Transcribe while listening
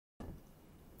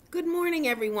Good morning,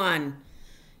 everyone.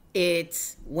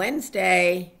 It's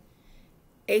Wednesday,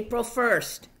 April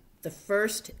 1st, the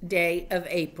first day of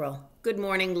April. Good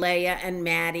morning, Leah and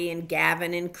Maddie and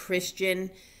Gavin and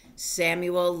Christian,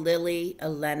 Samuel, Lily,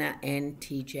 Elena, and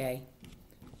TJ.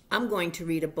 I'm going to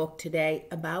read a book today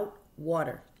about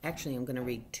water. Actually, I'm going to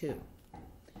read two.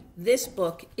 This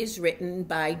book is written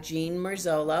by Jean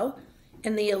Marzolo,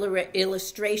 and the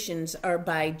illustrations are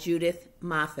by Judith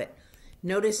Moffett.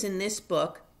 Notice in this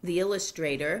book, the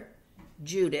illustrator,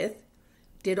 Judith,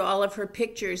 did all of her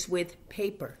pictures with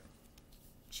paper.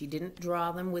 She didn't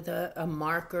draw them with a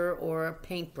marker or a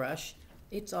paintbrush.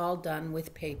 It's all done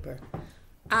with paper.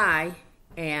 I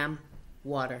am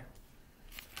water.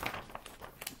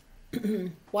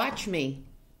 Watch me.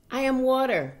 I am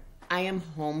water. I am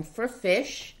home for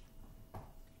fish.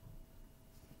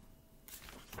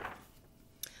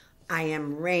 I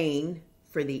am rain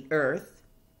for the earth.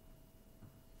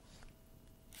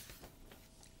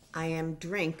 I am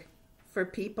drink for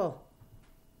people.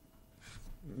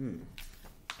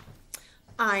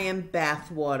 I am bath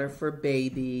water for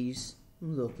babies.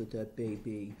 Look at that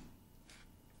baby.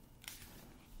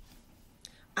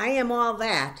 I am all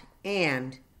that,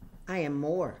 and I am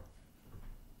more.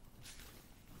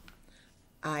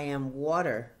 I am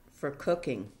water for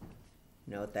cooking.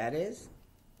 You know what that is?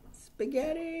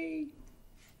 Spaghetti.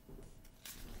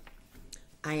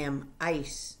 I am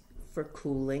ice for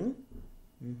cooling.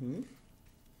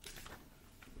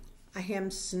 I am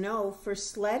snow for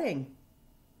sledding.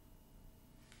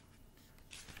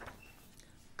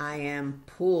 I am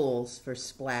pools for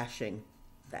splashing.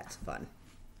 That's fun.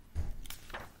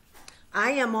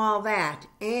 I am all that,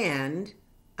 and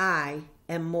I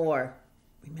am more.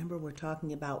 Remember, we're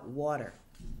talking about water.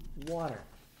 Water.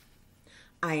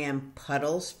 I am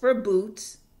puddles for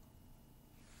boots.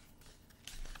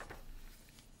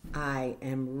 I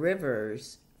am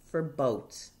rivers for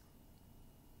boats.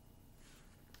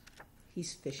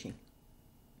 He's fishing.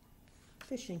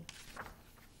 Fishing.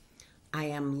 I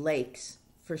am lakes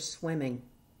for swimming.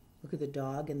 Look at the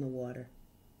dog in the water.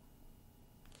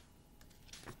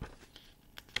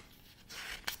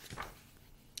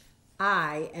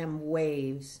 I am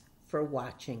waves for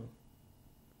watching.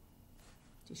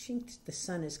 Do you think the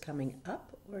sun is coming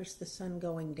up or is the sun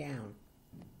going down?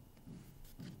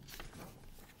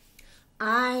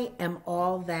 I am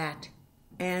all that,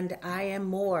 and I am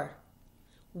more.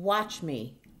 Watch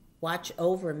me, watch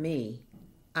over me.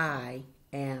 I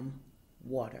am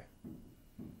water.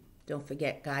 Don't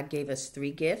forget, God gave us three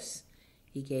gifts.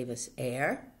 He gave us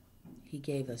air. He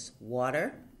gave us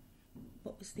water.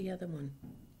 What was the other one?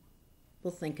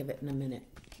 We'll think of it in a minute.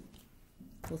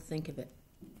 We'll think of it.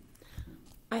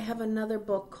 I have another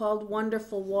book called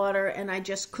Wonderful Water, and I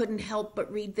just couldn't help but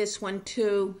read this one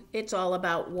too. It's all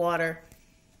about water.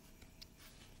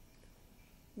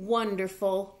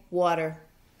 Wonderful water.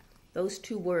 Those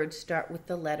two words start with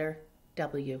the letter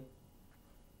W.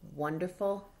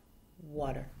 Wonderful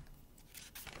water.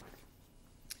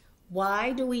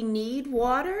 Why do we need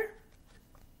water?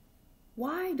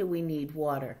 Why do we need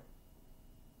water?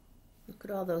 Look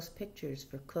at all those pictures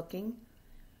for cooking,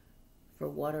 for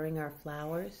watering our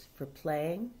flowers, for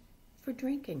playing, for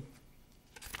drinking.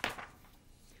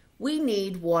 We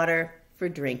need water for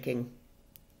drinking.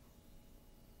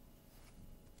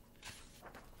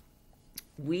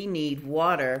 We need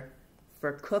water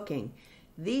for cooking.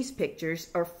 These pictures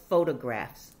are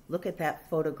photographs. Look at that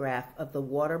photograph of the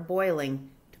water boiling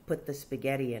to put the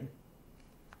spaghetti in.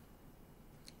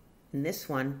 In this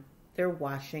one, they're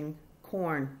washing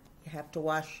corn. You have to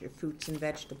wash your fruits and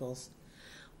vegetables.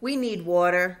 We need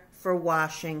water for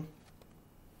washing.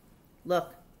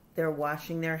 Look, they're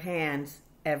washing their hands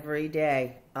every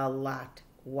day. A lot.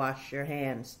 Wash your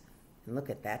hands. And look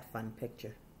at that fun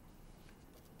picture.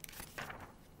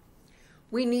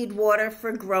 We need water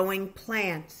for growing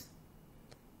plants.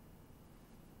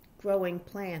 Growing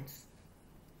plants.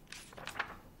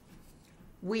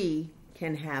 We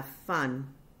can have fun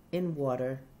in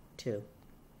water too.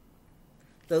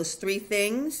 Those three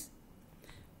things: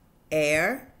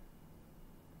 air,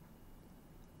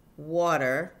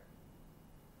 water.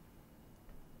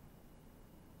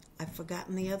 I've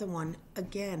forgotten the other one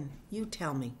again. You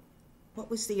tell me. What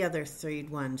was the other three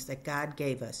ones that God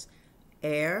gave us?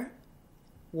 Air,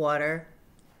 water,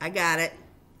 I got it,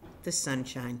 the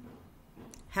sunshine.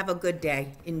 Have a good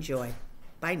day. Enjoy.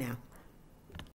 Bye now.